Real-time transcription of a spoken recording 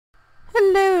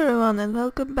everyone, and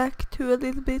welcome back to a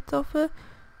little bit of a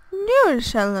newer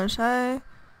challenge. I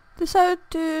decided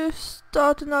to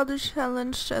start another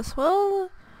challenge as well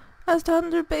as the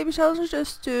 100 baby challenge,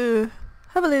 just to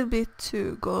have a little bit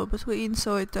to go between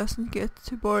so it doesn't get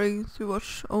too boring to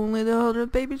watch only the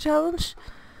 100 baby challenge.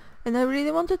 And I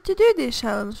really wanted to do this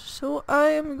challenge, so I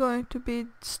am going to be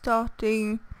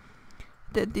starting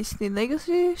the Disney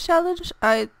Legacy challenge.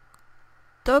 I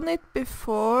done it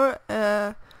before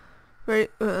very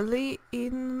early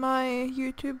in my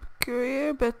YouTube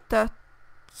career, but that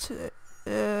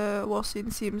was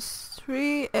in Sims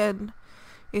 3 and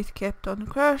it kept on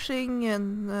crashing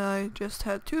and I just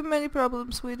had too many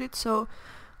problems with it, so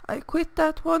I quit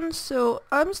that one. So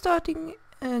I'm starting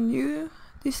a new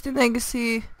Disney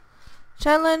Legacy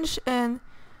challenge, and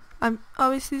I'm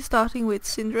obviously starting with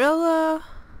Cinderella,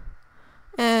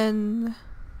 and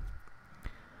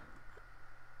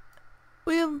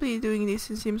we'll be doing this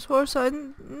in Sims 4, so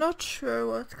I'm not sure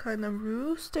what kind of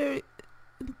rules there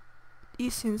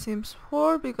is in Sims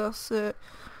 4, because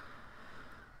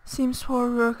Sims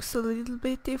 4 works a little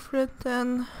bit different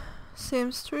than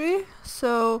Sims 3.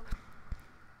 So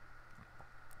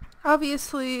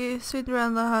obviously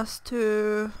Cinderella has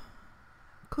to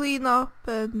clean up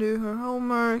and do her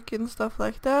homework and stuff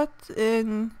like that,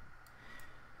 and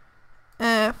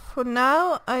for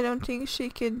now I don't think she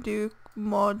can do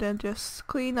more than just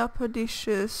clean up her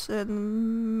dishes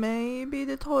and maybe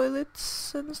the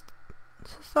toilets and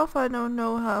stuff. I don't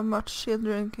know how much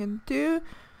children can do,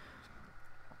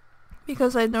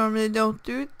 because I normally don't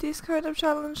do these kind of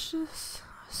challenges.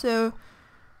 So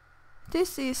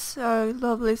this is our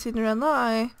lovely Cinderella.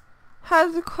 I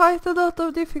had quite a lot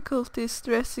of difficulties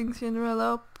dressing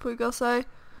Cinderella up, because I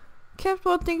kept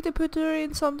wanting to put her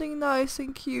in something nice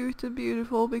and cute and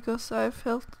beautiful, because I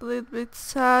felt a little bit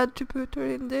sad to put her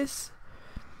in this.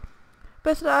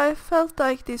 But I felt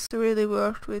like this really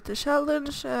worked with the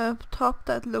challenge. Top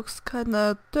that looks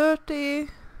kinda dirty,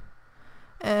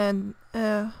 and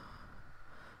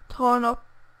torn up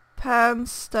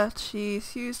pants that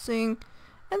she's using,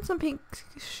 and some pink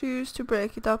shoes to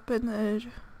break it up, and a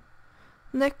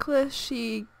necklace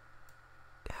she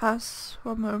has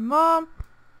from her mom.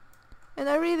 And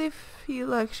I really feel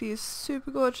like she's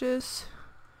super gorgeous.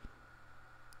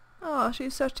 Oh,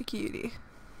 she's such a cutie.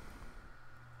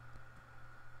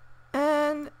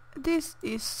 And this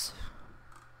is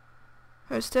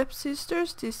her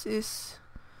stepsisters. This is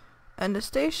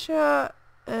Anastasia.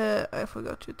 I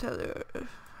forgot to tell her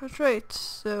her traits.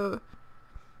 So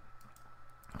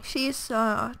she's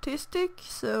autistic,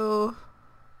 so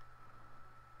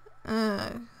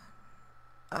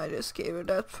I just gave her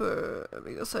that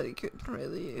because I couldn't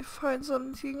really find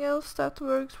something else that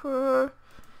worked for her,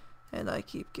 and I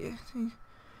keep getting.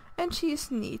 And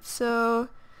she's neat, so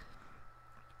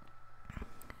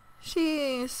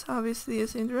she is obviously a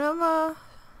Cinderella.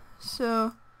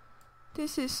 So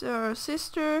this is her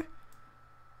sister,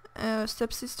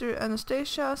 stepsister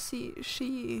Anastasia.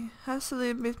 She has a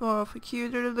little bit more of a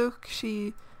cuter look.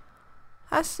 She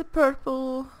has the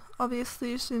purple,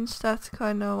 obviously, since that's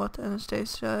kind of what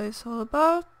Anastasia is all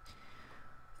about.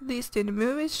 At least in the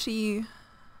movies, she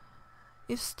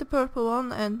is the purple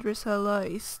one, and Drizella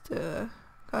is the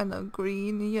kind of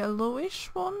green yellowish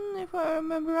one, if I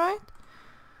remember right.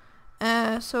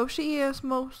 So she has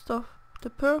most of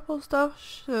the purple stuff,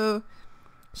 so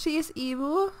she is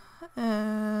evil,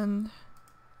 and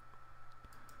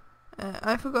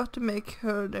I forgot to make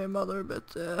her their mother,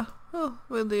 but well,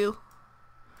 we'll deal.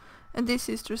 And this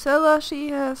is Drizella.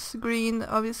 She has green,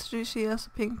 obviously she has a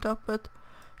pink top, but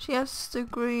she has the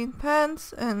green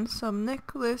pants and some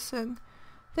necklace, and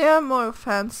they are more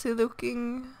fancy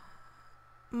looking,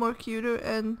 more cuter,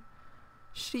 and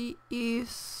she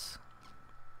is,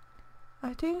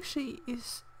 I think she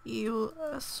is evil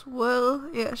as well.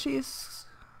 Yeah, she is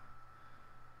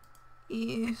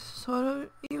sort of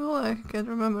evil, I can't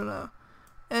remember now.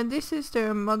 And this is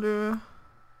their mother,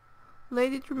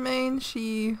 Lady Tremaine.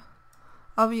 She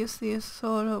obviously is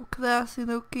sort of classy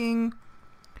looking,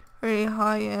 very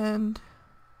high end,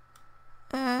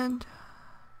 and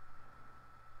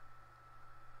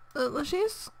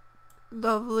she's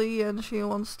lovely, and she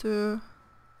wants to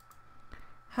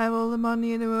have all the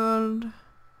money in the world.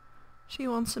 She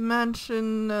wants a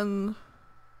mansion and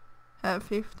have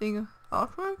 15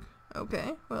 artwork.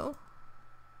 Okay, well.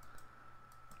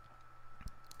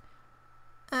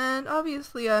 And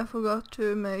obviously I forgot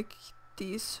to make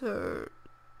these her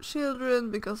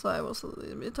children, because I was a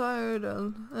little bit tired,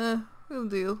 and we'll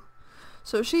deal.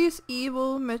 So she's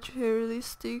evil,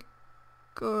 materialistic,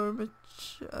 or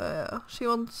she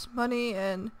wants money,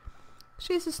 and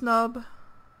she's a snob.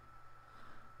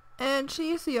 And And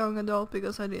she's a young adult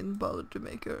because I didn't bother to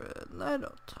make her an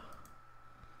adult.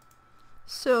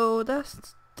 So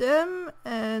that's them,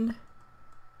 and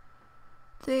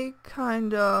they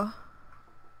kinda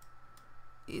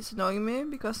is annoying me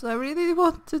because I really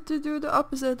wanted to do the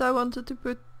opposite. I wanted to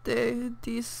put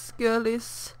these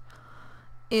girlies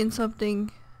in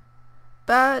something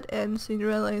bad and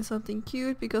Cinderella in something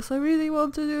cute, because I really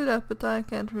want to do that, but I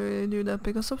can't really do that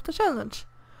because of the challenge.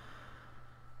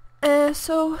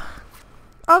 So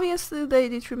obviously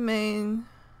Lady Tremaine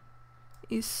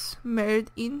is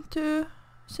married into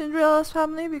Cinderella's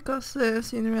family because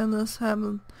Cinderella's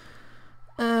family,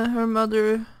 her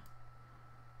mother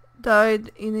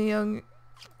died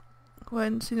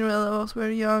when Cinderella was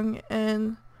very young,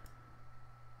 and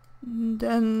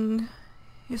then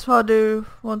his father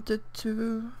wanted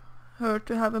her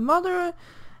to have a mother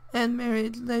and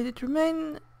married Lady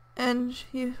Tremaine, and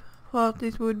he thought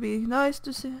it would be nice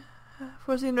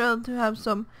for Cinderella to have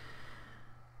some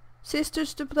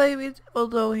sisters to play with,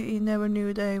 although he never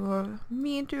knew they were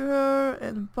mean to her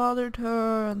and bothered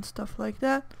her and stuff like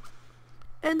that.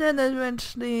 And then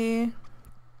eventually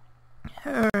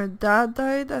her dad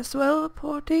died as well,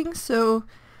 poor thing, so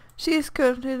she is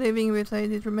currently living with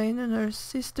Lady Tremaine and her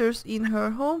sisters in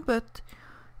her home, but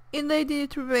in Lady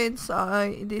Tremaine's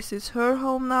eye, this is her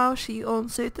home now. She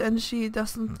owns it, and she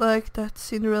doesn't like that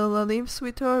Cinderella lives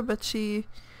with her, but she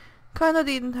kinda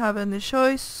didn't have any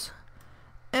choice,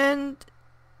 and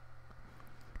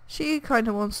she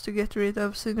kinda wants to get rid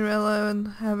of Cinderella and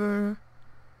have her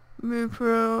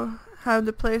have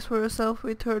the place for herself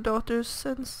with her daughters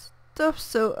and stuff.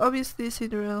 So obviously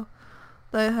Cinderella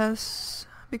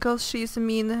because she's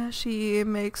mean, she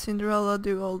makes Cinderella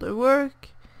do all the work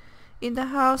in the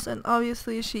house, and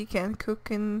obviously she can cook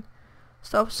and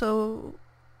stuff, so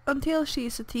until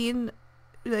she's a teen,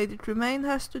 Lady Tremaine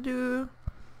has to do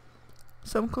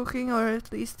some cooking, or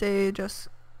at least they just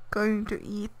going to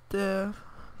eat the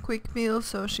quick meal,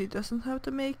 so she doesn't have to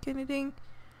make anything.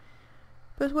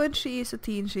 But when she is a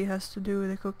teen, she has to do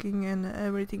the cooking and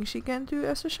everything she can do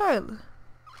as a child.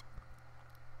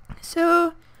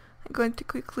 So I'm going to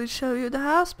quickly show you the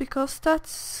house, because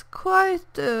that's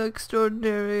quite an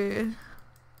extraordinary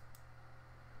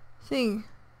thing.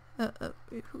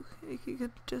 If you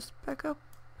could just back up.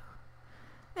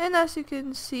 And as you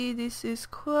can see, this is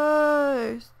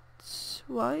quite...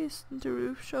 Why isn't the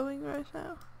roof showing right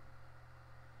now?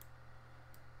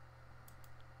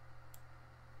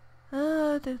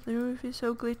 The roof is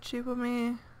so glitchy for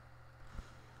me.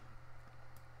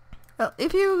 Well,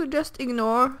 if you just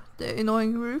ignore the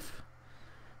annoying roof,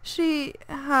 she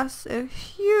has a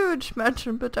huge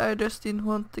mansion, but I just didn't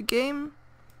want the game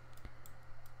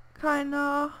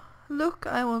kinda look.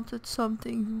 I wanted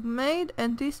something made,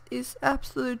 and this is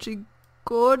absolutely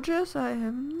gorgeous. I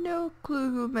have no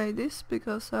clue who made this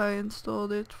because I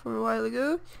installed it for a while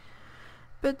ago,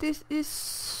 but this is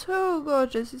so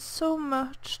gorgeous. It's so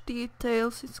much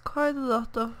details. It's quite a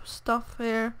lot of stuff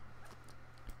here.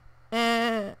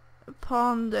 A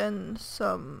pond and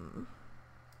some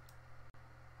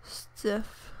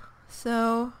stuff.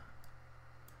 So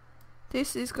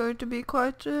this is going to be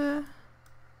quite a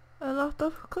lot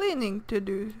of cleaning to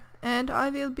do, and I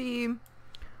will be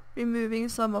removing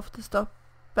some of the stuff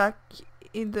back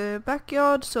in the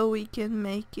backyard so we can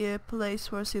make a place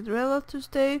for Cinderella to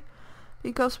stay,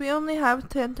 because we only have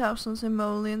 10,000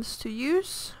 simoleons to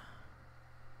use.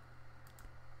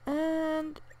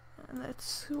 And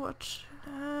let's watch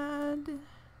the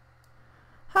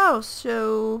house.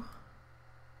 So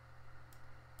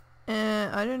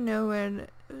I don't know where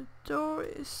the door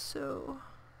is, so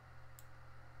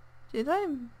did I?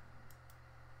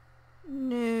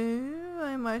 No,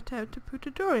 I might have to put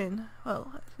a door in.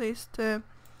 Well, at least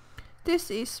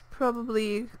this is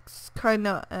probably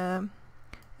kinda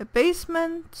a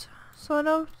basement sort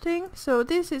of thing. So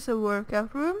this is a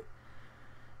workout room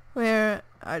where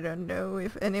I don't know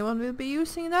if anyone will be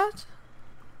using that.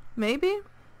 Maybe.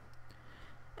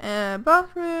 A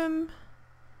bathroom,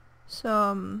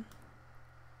 some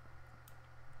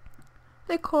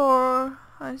decor,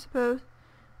 I suppose,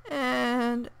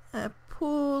 and a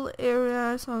pool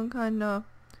area, some kind of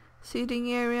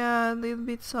seating area, a little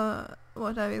bit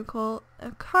what I will call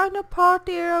a kind of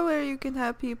party area where you can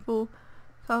have people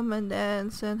come and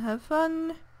dance and have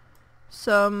fun.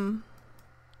 Some,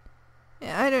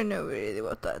 I don't know really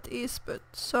what that is, but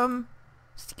some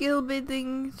skill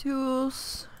building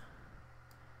tools,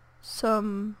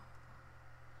 some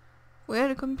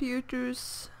weird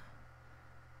computers.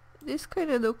 This kind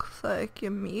of looks like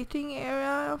a meeting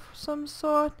area of some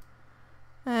sort,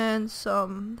 and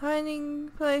some dining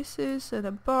places and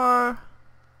a bar.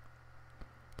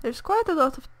 There's quite a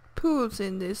lot of pools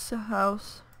in this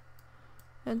house,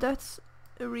 and that's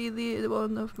really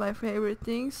one of my favorite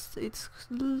things. It's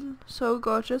so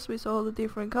gorgeous with all the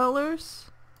different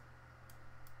colors.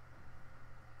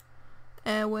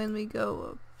 And when we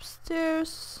go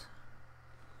upstairs,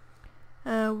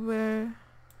 where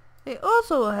they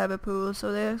also have a pool,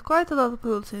 so there's quite a lot of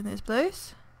pools in this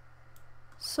place.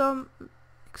 Some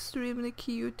extremely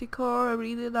cute decor, I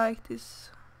really like this.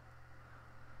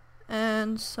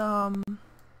 And some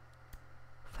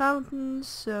fountains,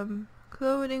 some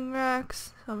clothing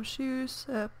racks, some shoes,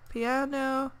 a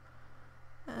piano,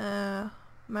 a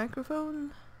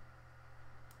microphone,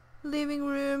 living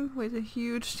room with a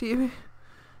huge TV.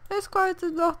 There's quite a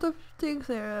lot of things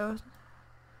there.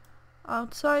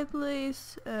 Outside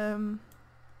place,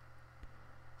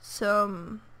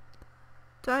 some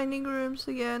dining rooms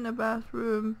again, a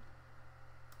bathroom,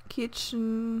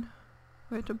 kitchen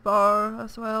with a bar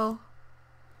as well,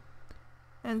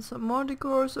 and some more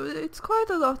decor. So it's quite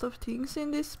a lot of things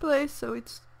in this place, so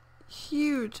it's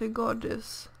huge and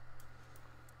gorgeous.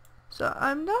 So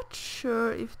I'm not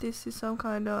sure if this is some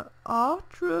kind of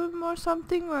art room or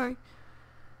something, or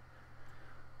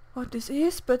what this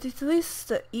is, but it lists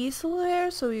the easel here,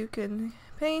 so you can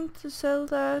paint to sell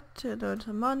that and earn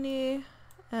some money.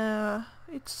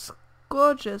 It's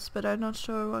gorgeous, but I'm not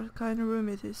sure what kind of room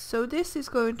it is. So this is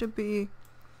going to be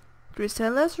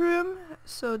Grisella's room,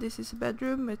 so this is a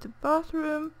bedroom with a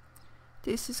bathroom.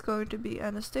 This is going to be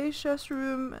Anastasia's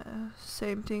room,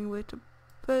 same thing with the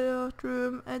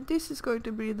bathroom, and this is going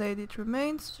to be Lady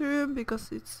Tremaine's room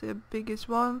because it's the biggest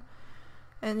one,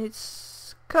 and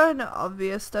it's kind of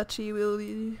obvious that she will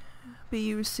be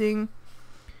using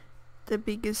the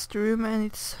biggest room, and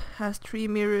it has 3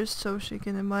 mirrors so she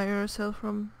can admire herself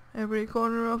from every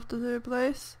corner of the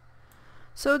place.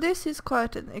 So this is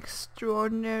quite an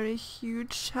extraordinary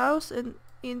huge house, and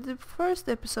in the first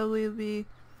episode we'll be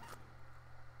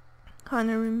kind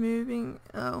of removing,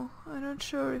 I'm not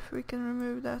sure if we can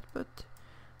remove that, but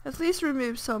at least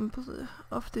remove some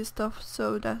of this stuff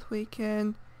so that we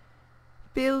can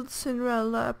build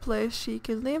Cinderella a place she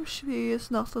can live. She is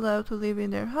not allowed to live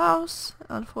in their house,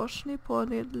 unfortunately, poor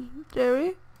little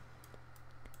Jerry.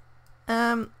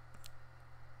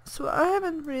 So I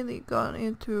haven't really gone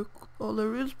into all the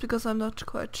rules because I'm not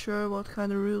quite sure what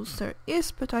kind of rules there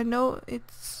is, but I know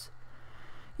it's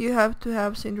you have to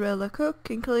have Cinderella cook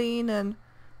and clean and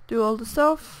do all the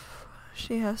stuff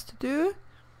she has to do.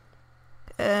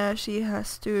 She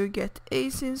has to get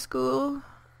A's in school,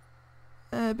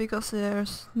 because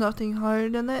there's nothing higher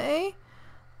than an A.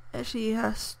 She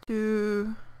has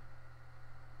to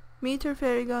meet her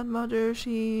fairy godmother.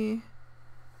 She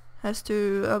has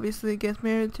to obviously get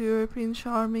married to her Prince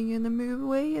Charming and then move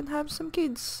away and have some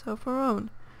kids of her own.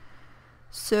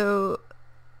 So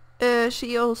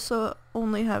she also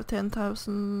only have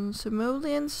 10,000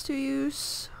 simoleons to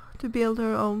use to build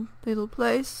her own little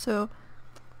place. So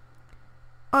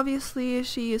obviously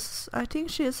I think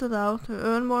she is allowed to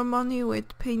earn more money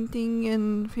with painting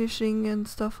and fishing and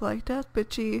stuff like that,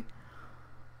 but she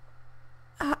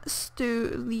has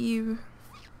to leave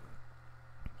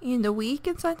in the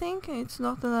weekends, I think. She's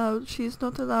not allowed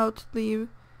to leave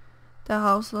the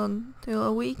house until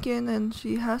a weekend, and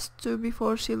she has to,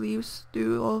 before she leaves,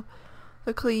 do all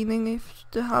the cleaning. If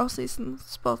the house isn't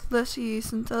spotless, she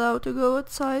isn't allowed to go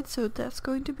outside, so that's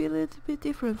going to be a little bit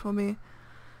different for me.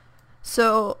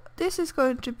 So this is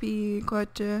going to be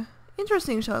quite an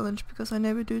interesting challenge because I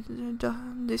never do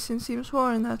this in Sims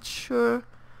 4 and not sure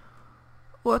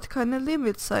what kind of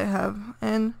limits I have.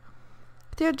 And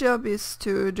their job is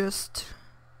to just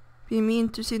be mean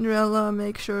to Cinderella,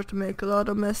 make sure to make a lot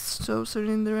of mess, so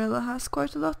Cinderella has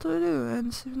quite a lot to do,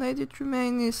 and Lady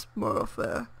Tremaine is more of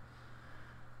a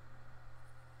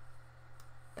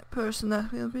person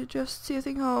that will be just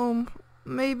sitting home,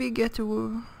 maybe get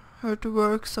her to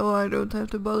work so I don't have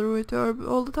to bother with her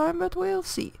all the time, but we'll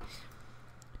see.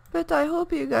 But I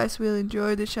hope you guys will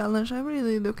enjoy the challenge. I'm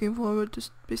really looking forward to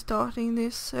be starting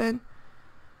this, and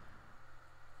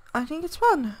I think it's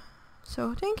fun.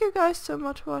 So thank you guys so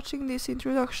much for watching this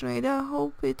introduction video. I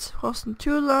hope it wasn't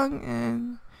too long,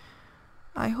 and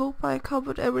I hope I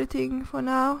covered everything for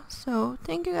now. So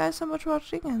thank you guys so much for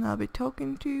watching, and I'll be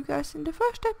talking to you guys in the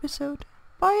first episode.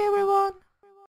 Bye everyone!